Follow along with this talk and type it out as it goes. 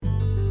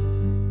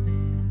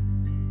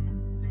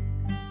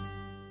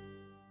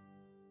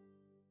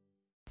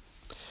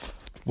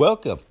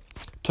Welcome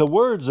to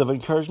Words of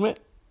Encouragement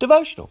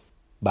Devotional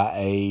by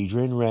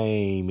Adrian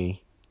Ramey.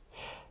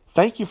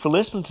 Thank you for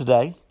listening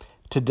today.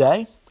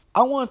 Today,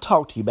 I want to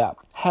talk to you about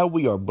how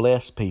we are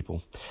blessed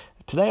people.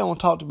 Today, I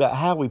want to talk to you about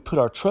how we put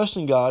our trust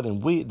in God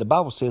and the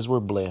Bible says we're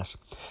blessed.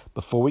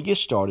 Before we get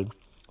started,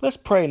 let's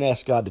pray and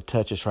ask God to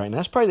touch us right now.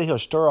 Let's pray that He'll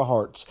stir our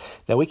hearts,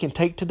 that we can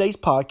take today's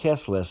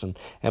podcast lesson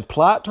and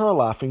apply it to our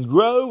life and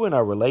grow in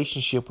our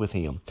relationship with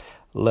Him.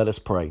 Let us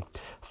pray.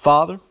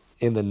 Father,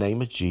 in the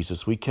name of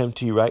Jesus, we come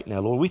to you right now,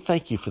 Lord. We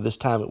thank you for this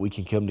time that we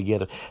can come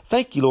together.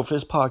 Thank you, Lord, for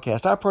this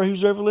podcast. I pray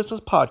whoever listens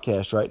to this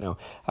podcast right now,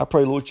 I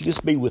pray, Lord, you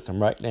just be with them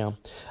right now.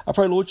 I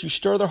pray, Lord, you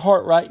stir their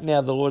heart right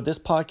now, the Lord, this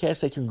podcast,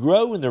 they can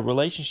grow in their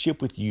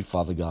relationship with you,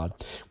 Father God.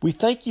 We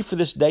thank you for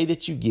this day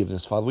that you've given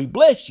us, Father. We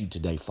bless you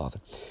today, Father.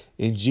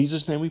 In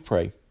Jesus' name we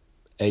pray.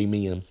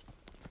 Amen.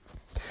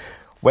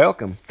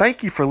 Welcome.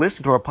 Thank you for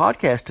listening to our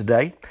podcast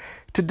today.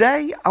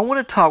 Today, I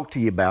want to talk to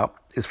you about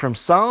is from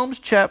Psalms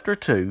chapter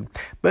 2,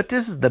 but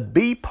this is the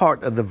B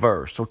part of the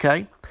verse,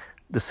 okay?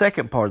 The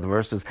second part of the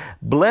verse is,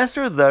 blessed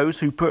are those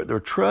who put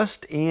their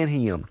trust in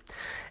Him.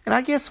 And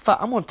I guess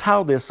I'm going to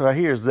title this right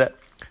here is that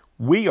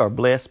we are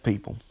blessed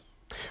people.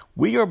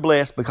 We are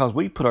blessed because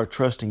we put our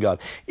trust in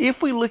God.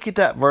 If we look at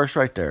that verse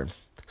right there,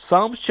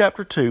 Psalms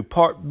chapter 2,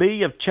 part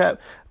B of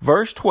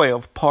verse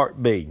 12,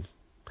 part B.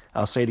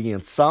 I'll say it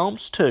again,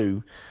 Psalms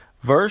 2,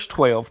 verse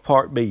 12,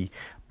 part B.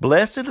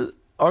 Blessed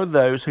are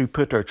those who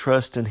put their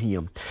trust in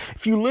Him.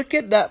 If you look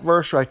at that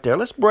verse right there,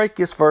 let's break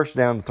this verse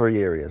down in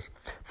three areas.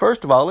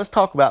 First of all, let's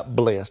talk about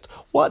blessed.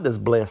 What does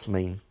blessed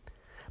mean?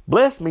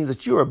 Blessed means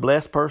that you are a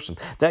blessed person,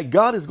 that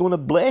God is going to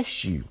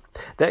bless you,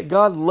 that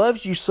God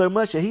loves you so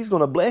much that He's going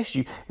to bless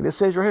you. And it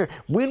says right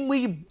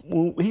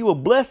here, He will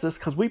bless us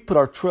because we put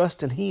our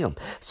trust in Him.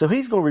 So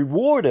He's going to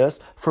reward us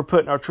for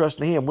putting our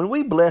trust in Him. When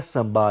we bless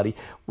somebody,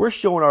 we're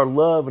showing our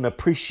love and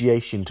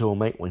appreciation to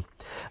Him, ain't we?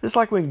 It's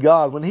like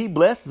when He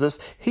blesses us,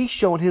 He's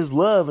showing His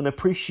love and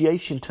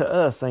appreciation to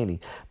us, ain't He?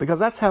 Because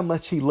that's how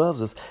much He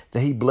loves us,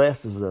 that He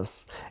blesses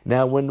us.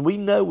 Now, when we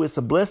know it's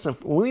a blessing,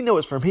 when we know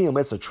it's from Him,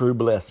 it's a true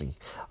blessing.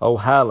 Oh,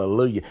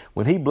 hallelujah.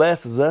 When He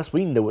blesses us,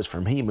 we know it's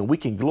from Him, and we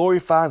can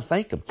glorify and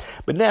thank Him.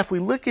 But now, if we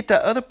look at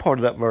that other part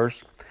of that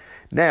verse,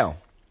 now,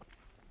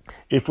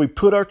 if we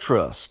put our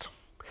trust,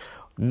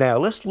 now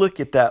let's look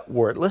at that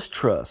word, let's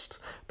trust,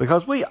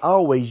 because we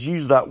always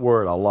use that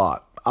word a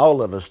lot.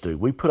 All of us do.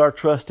 We put our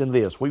trust in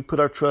this. We put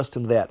our trust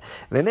in that.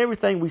 And then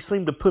everything we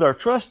seem to put our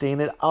trust in,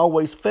 it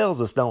always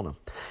fails us, don't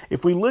it?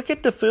 If we look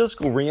at the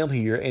physical realm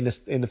here, in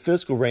the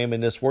physical realm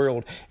in this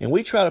world, and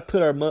we try to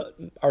put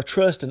our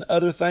trust in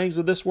other things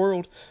of this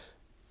world,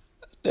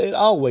 it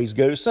always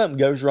something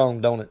goes wrong,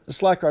 don't it?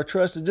 It's like our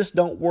trust just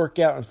don't work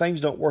out and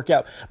things don't work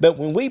out. But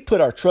when we put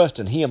our trust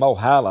in Him, oh,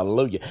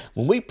 hallelujah.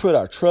 When we put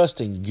our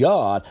trust in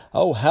God,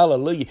 oh,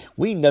 hallelujah,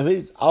 we know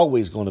He's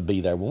always going to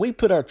be there. When we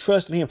put our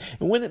trust in Him,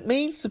 and when it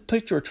means to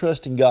put your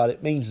trust in God,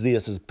 it means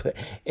this, is put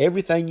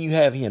everything you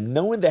have in Him,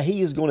 knowing that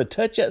He is going to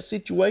touch that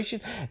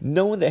situation,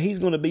 knowing that He's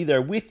going to be there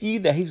with you,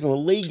 that He's going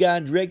to lead,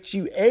 guide, direct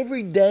you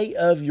every day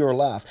of your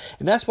life.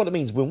 And that's what it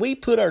means. When we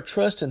put our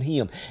trust in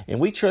Him,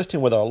 and we trust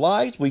Him with our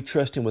lives, we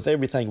trust Him with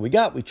everything we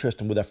got. We trust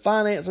Him with our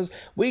finances.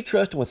 We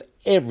trust Him with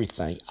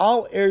everything,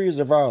 all areas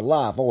of our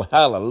life. Oh,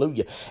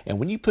 hallelujah. And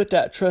when you put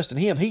that trust in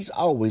Him, He's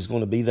always going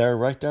to be there,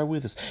 right there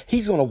with us.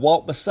 He's going to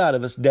walk beside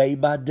of us day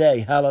by day.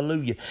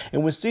 Hallelujah.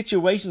 And when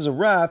situations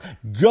arrive,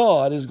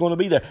 God is going to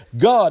be there.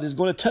 God is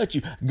going to touch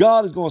you.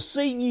 God is going to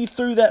see you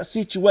through that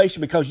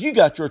situation because you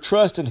got your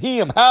trust in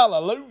Him.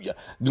 Hallelujah.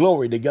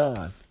 Glory to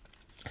God.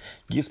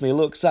 Gets me a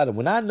little excited.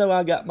 When I know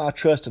I got my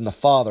trust in the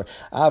Father,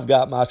 I've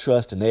got my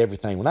trust in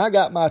everything. When I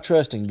got my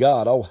trust in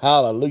God, oh,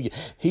 hallelujah,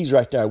 He's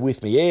right there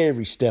with me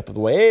every step of the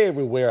way,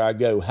 everywhere I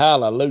go.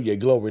 Hallelujah,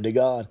 glory to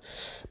God.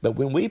 But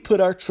when we put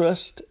our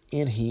trust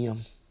in Him,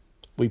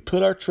 we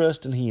put our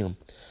trust in Him,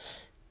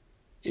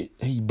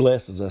 He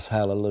blesses us,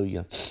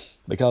 hallelujah.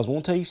 Because I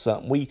want to tell you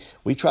something,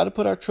 we try to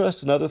put our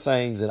trust in other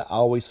things and it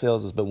always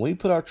fails us. But when we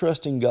put our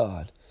trust in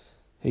God,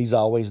 He's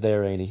always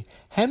there, ain't He?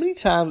 How many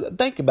times,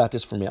 think about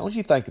this for me. I want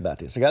you to think about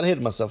this. I got ahead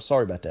of myself.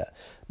 Sorry about that.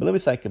 But let me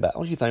think about it. I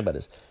want you to think about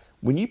this.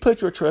 When you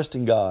put your trust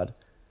in God,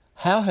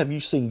 how have you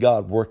seen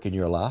God work in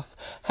your life?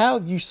 How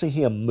have you seen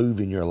Him move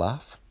in your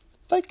life?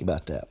 Think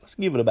about that. Let's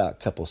give it about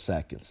a couple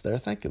seconds there.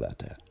 Think about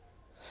that.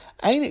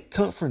 Ain't it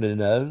comforting to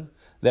know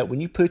that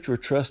when you put your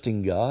trust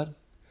in God,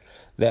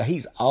 that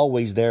He's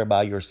always there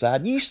by your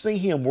side? You see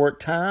Him work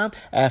time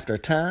after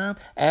time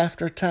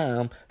after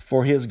time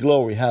for His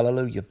glory.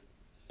 Hallelujah.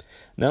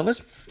 Now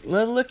let's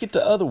look at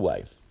the other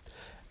way.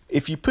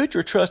 If you put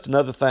your trust in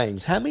other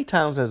things, how many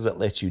times has it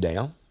let you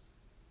down?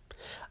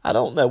 I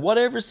don't know.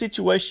 Whatever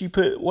situation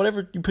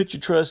whatever you put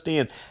your trust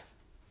in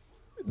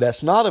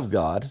that's not of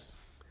God,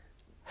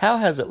 how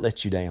has it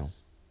let you down?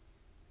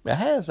 It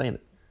has, ain't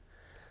it?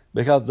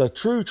 Because the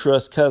true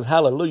trust, because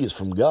hallelujah, is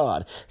from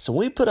God. So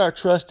when we put our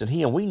trust in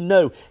Him, we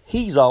know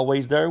He's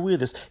always there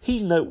with us.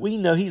 We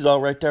know He's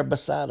all right there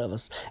beside of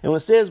us. And when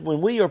it says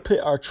when we are put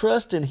our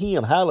trust in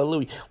Him,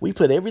 hallelujah, we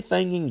put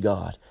everything in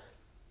God.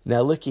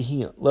 Now look at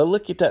Him.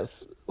 Look at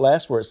that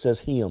last word. It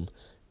says Him.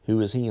 Who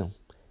is Him?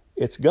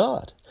 It's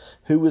God.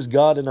 Who is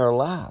God in our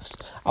lives?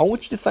 I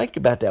want you to think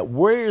about that.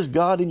 Where is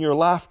God in your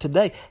life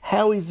today?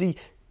 How is He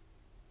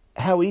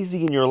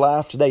in your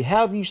life today?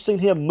 How have you seen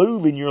Him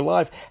move in your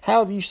life?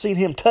 How have you seen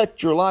Him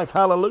touch your life?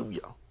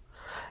 Hallelujah.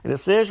 And it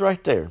says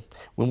right there,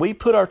 when we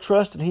put our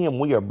trust in Him,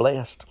 we are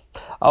blessed.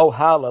 Oh,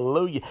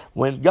 hallelujah.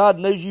 When God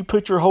knows you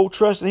put your whole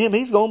trust in Him,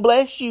 He's going to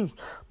bless you,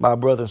 my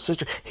brother and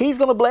sister. He's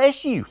going to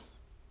bless you.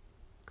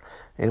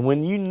 And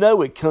when you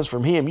know it comes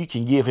from Him, you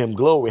can give Him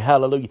glory.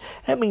 Hallelujah.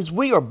 That means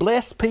we are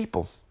blessed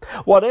people.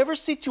 Whatever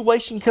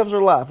situation comes in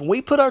our life, when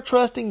we put our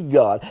trust in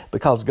God,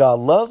 because God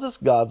loves us,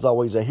 God's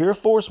always here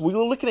for us. We're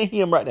looking at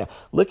Him right now.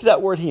 Look at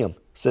that word Him. It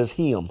says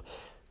Him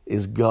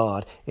is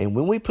God. And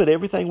when we put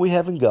everything we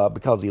have in God,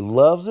 because He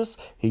loves us,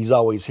 He's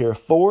always here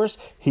for us.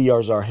 He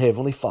is our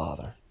Heavenly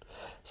Father.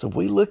 So if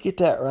we look at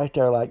that right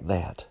there like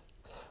that,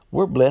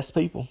 we're blessed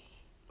people.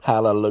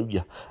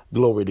 Hallelujah.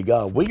 Glory to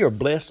God. We are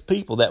blessed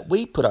people that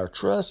we put our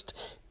trust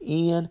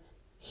in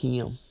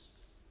Him.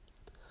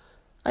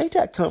 Ain't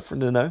that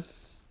comforting to know?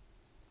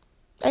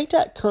 Ain't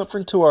that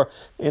comforting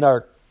in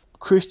our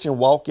Christian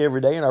walk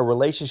every day, in our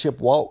relationship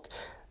walk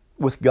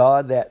with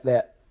God,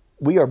 that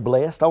we are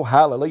blessed? Oh,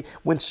 hallelujah.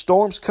 When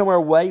storms come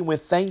our way, when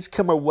things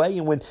come our way,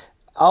 and when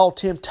all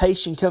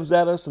temptation comes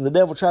at us and the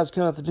devil tries to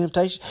come out the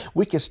temptation,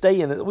 we can say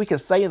in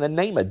the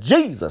name of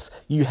Jesus,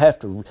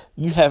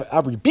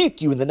 I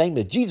rebuke you in the name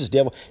of Jesus,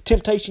 devil.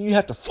 Temptation, you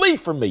have to flee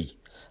from me.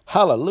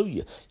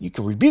 Hallelujah. You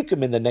can rebuke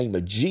him in the name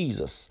of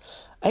Jesus.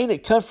 Ain't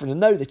it comforting to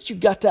know that you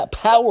got that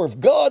power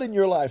of God in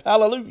your life?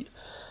 Hallelujah.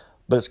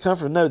 But it's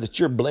comforting to know that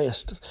you're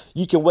blessed.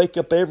 You can wake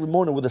up every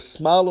morning with a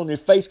smile on your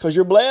face because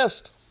you're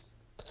blessed.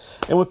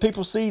 And when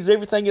people sees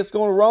everything that's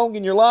going wrong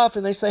in your life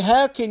and they say,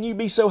 how can you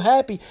be so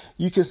happy?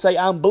 You can say,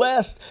 I'm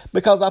blessed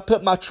because I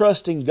put my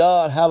trust in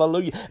God.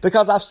 Hallelujah.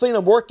 Because I've seen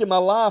Him work in my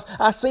life.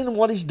 I've seen Him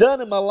what He's done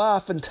in my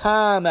life, and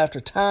time after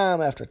time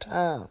after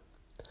time.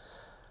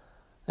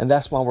 And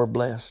that's why we're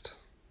blessed.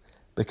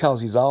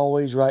 Because He's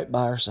always right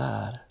by our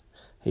side.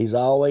 He's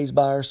always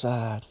by our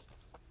side.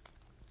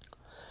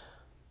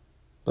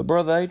 But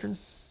Brother Adrian,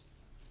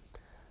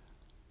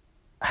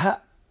 how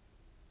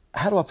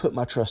do I put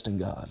my trust in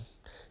God?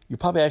 You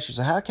probably ask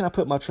yourself, how can I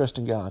put my trust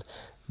in God?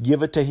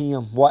 Give it to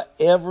Him.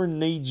 Whatever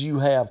needs you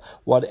have,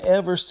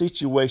 whatever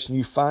situation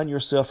you find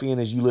yourself in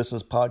as you listen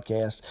to this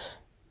podcast,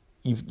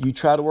 you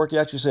try to work it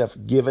out yourself.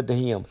 Give it to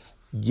Him.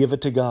 Give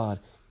it to God.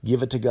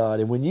 Give it to God.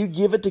 And when you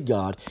give it to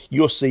God,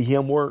 you'll see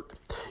Him work.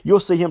 You'll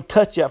see Him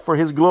touch that for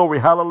His glory.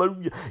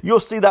 Hallelujah. You'll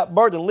see that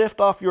burden lift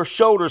off your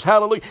shoulders.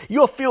 Hallelujah.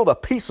 You'll feel the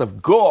peace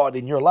of God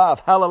in your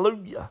life.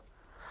 Hallelujah.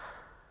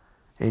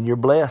 And you're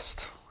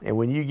blessed. And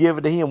when you give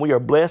it to Him, we are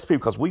blessed people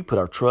because we put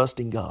our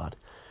trust in God.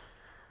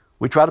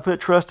 We try to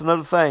put trust in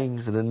other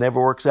things and it never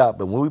works out.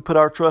 But when we put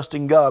our trust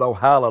in God, oh,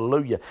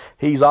 hallelujah,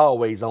 He's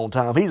always on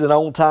time. He's an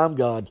on-time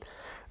God.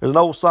 There's an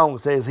old song that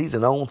says He's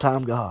an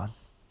on-time God.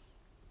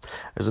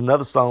 There's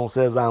another song that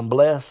says, I'm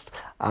blessed.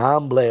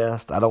 I'm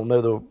blessed. I don't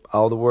know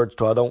all the words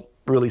to it. I don't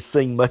really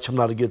sing much. I'm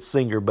not a good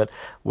singer, but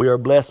we are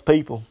blessed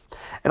people.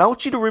 And I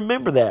want you to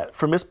remember that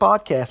from this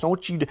podcast. I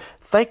want you to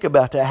think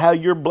about that, how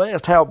you're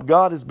blessed, how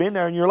God has been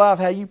there in your life,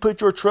 how you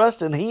put your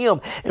trust in Him.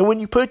 And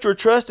when you put your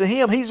trust in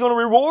Him, He's going to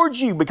reward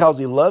you because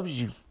He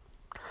loves you.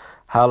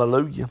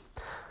 Hallelujah.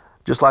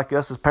 Just like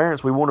us as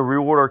parents, we want to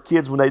reward our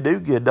kids when they do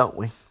good, don't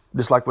we?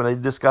 Just like when they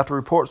just got the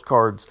reports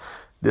cards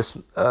this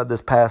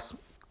past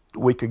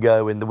week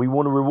ago, and we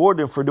want to reward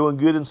them for doing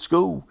good in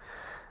school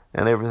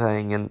and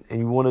everything, and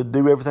you want to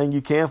do everything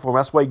you can for them.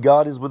 That's the way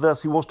God is with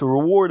us. He wants to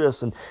reward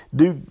us and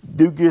do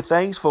good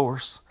things for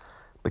us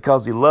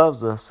because He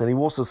loves us and He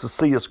wants us to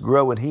see us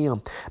grow in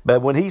Him.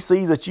 But when He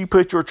sees that you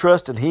put your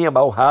trust in Him,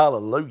 oh,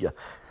 hallelujah.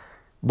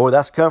 Boy,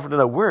 that's comforting to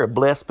know we're a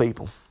blessed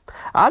people.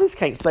 I just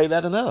can't say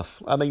that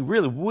enough. I mean,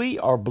 really, we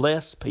are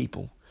blessed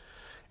people,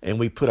 and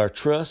we put our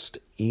trust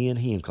in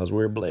Him because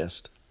we're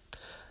blessed.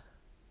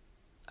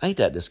 Ain't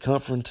that just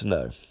comforting to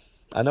know?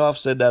 I know I've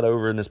said that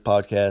over in this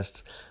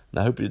podcast, and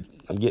I hope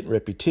I'm getting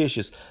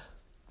repetitious,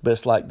 but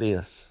it's like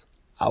this.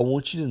 I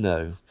want you to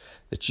know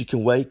that you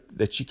can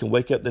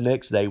wake up the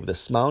next day with a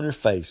smile on your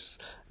face,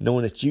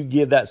 knowing that you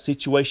give that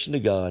situation to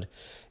God,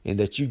 and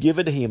that you give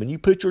it to Him, and you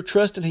put your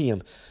trust in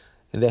Him,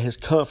 and that His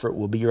comfort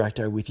will be right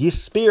there with you. His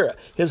Spirit,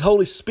 His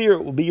Holy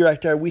Spirit will be right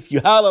there with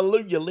you.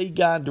 Hallelujah. Lead,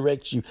 guide, and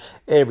direct you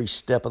every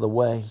step of the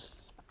way.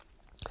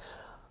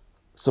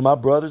 So my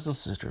brothers and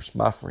sisters,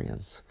 my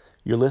friends,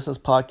 you're listening to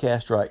this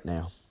podcast right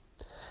now.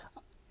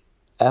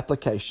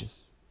 Application.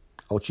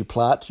 I want you to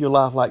apply it to your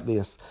life like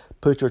this.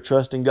 Put your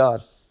trust in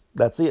God.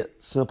 That's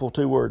it. Simple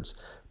 2 words.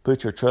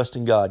 Put your trust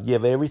in God.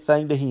 Give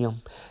everything to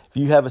Him. If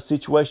you have a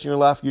situation in your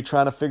life, you're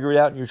trying to figure it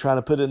out and you're trying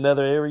to put it in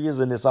other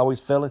areas and it's always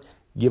failing,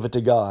 give it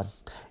to God.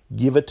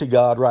 Give it to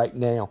God right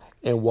now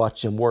and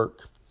watch Him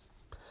work.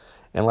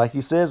 And like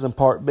He says in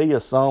part B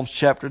of Psalms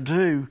chapter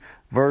 2,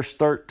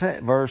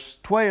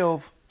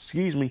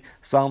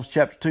 Psalms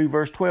chapter 2,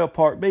 verse 12,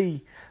 part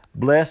B.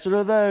 Blessed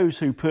are those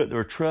who put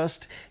their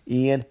trust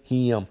in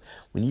Him.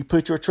 When you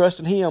put your trust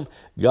in Him,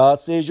 God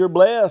says you're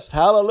blessed.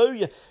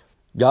 Hallelujah.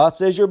 God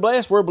says you're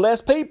blessed. We're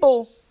blessed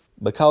people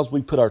because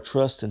we put our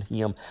trust in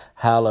Him.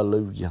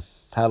 Hallelujah.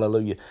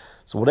 Hallelujah.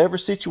 So whatever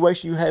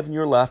situation you have in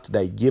your life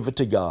today, give it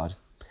to God.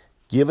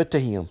 Give it to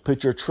Him.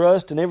 Put your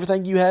trust and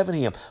everything you have in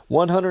Him.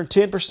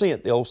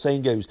 110%, the old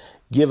saying goes.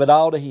 Give it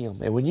all to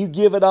Him. And when you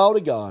give it all to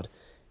God,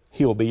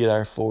 He'll be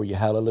there for you.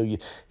 Hallelujah.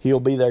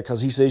 He'll be there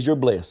because He says you're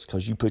blessed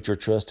because you put your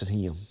trust in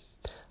Him.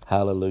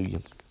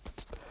 Hallelujah.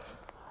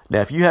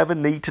 Now, if you have a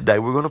need today,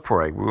 we're going to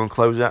pray. We're going to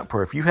close out in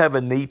prayer. If you have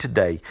a need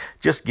today,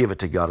 just give it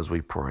to God as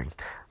we pray.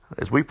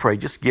 As we pray,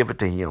 just give it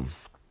to Him.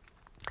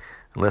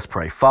 And let's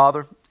pray.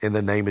 Father, in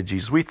the name of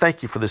Jesus, we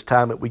thank you for this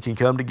time that we can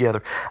come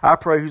together. I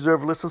pray who's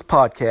ever listens to this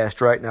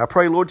podcast right now, I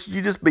pray, Lord, that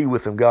you just be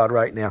with them, God,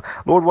 right now.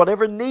 Lord,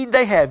 whatever need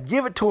they have,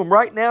 give it to them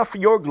right now for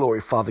your glory,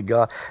 Father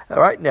God.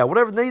 Right now,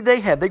 whatever need they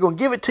have, they're going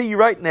to give it to you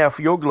right now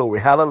for your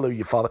glory.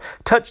 Hallelujah, Father.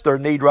 Touch their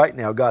need right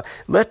now, God.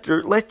 Let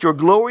your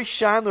glory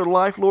shine their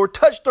life, Lord.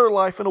 Touch their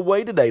life in a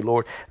way today,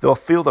 Lord. They'll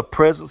feel the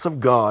presence of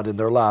God in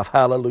their life.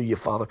 Hallelujah,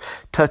 Father.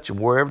 Touch them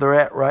wherever they're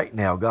at right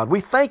now, God.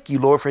 We thank you,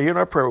 Lord, for hearing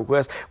our prayer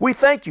requests. We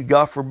thank you,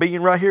 God, for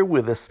being right here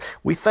with us.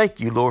 We thank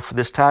you, Lord, for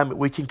this time that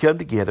we can come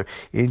together.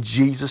 In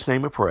Jesus'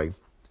 name I pray.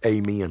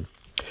 Amen.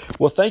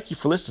 Well, thank you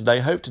for listening today.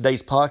 I hope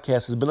today's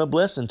podcast has been a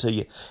blessing to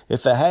you.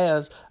 If it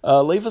has,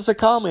 leave us a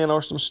comment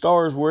or some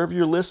stars wherever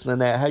you're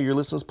listening at, how you're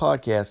listening to this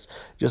podcast.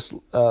 Just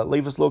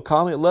leave us a little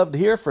comment. Love to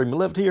hear from you.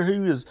 Love to hear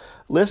who is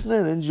listening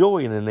and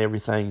enjoying and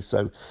everything.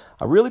 So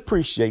I really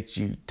appreciate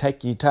you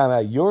taking your time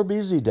out of your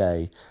busy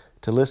day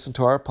to listen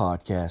to our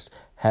podcast.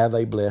 Have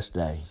a blessed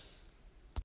day.